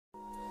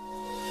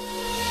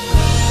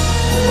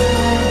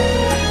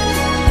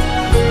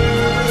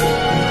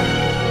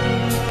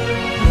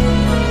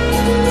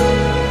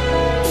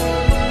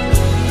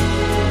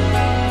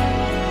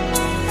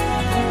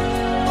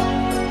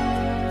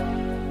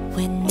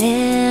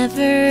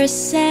never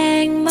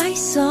sang my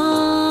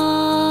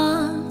songs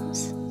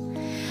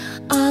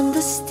on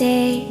the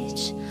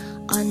stage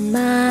on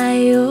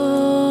my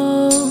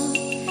own,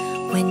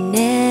 we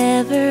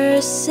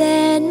never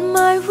said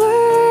my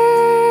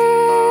words,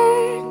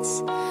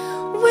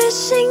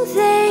 wishing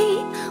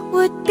they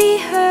would be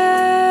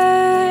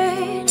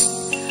heard.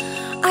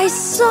 I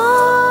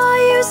saw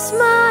you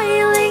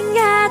smiling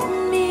at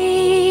me.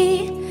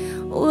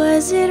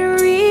 Was it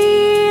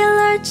real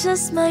or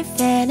just my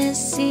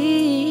fantasy?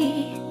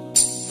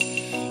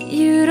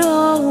 You'd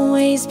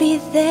always be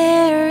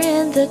there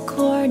in the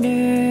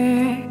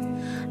corner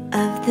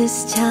of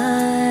this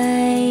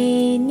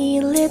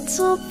tiny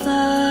little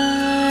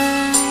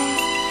bar.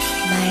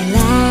 My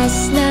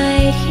last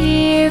night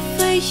here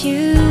for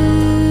you,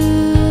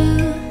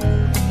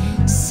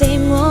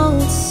 same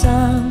old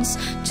songs,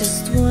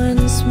 just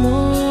once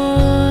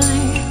more.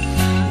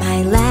 My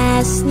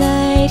last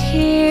night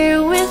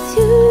here with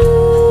you,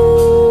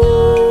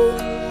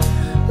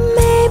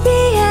 maybe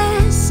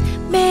yes,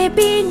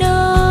 maybe no.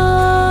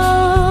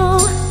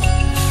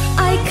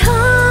 I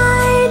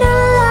kinda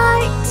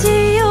liked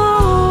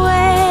your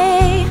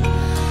way,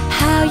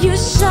 how you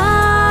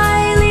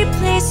shyly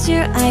placed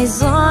your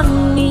eyes on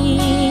me.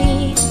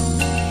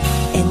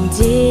 And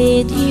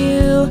did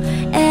you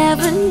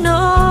ever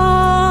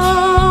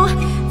know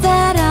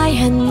that I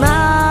had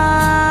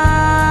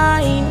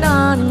mine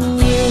on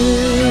you?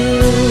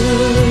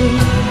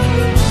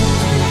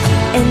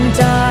 And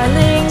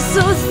darling,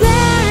 so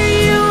there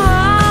you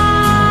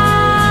are,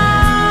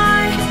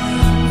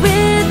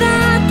 with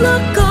that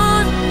look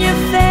on your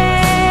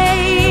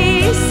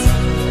face,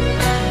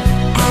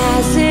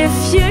 as if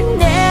you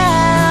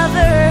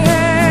never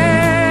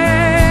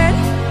heard,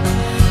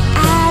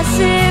 as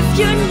if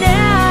you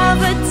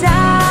never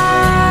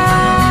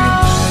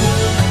doubt.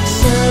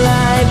 Shall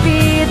I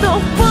be the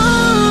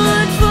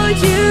one for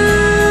you,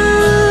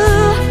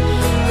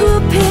 who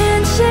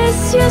pinches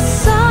you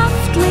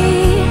softly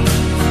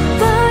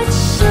but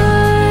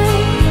sure?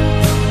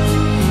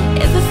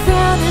 If a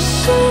frown is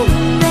shown,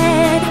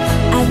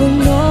 I will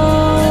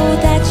know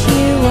that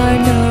you are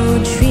no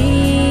dreamer.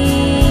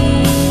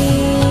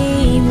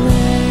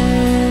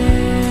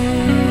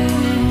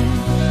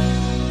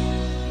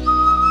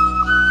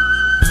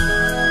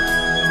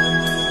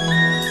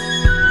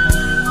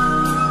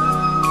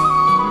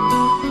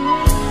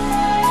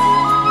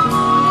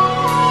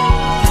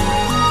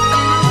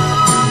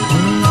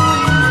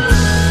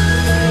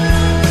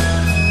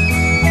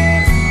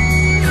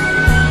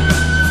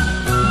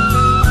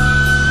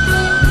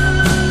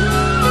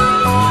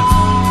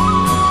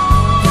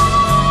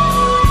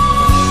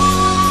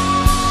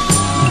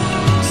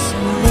 So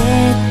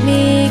let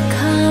me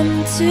come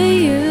to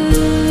you,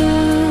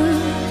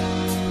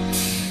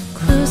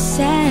 close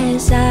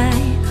as I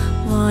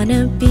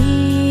wanna be,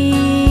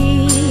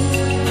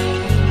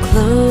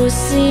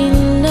 close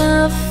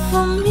enough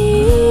for me.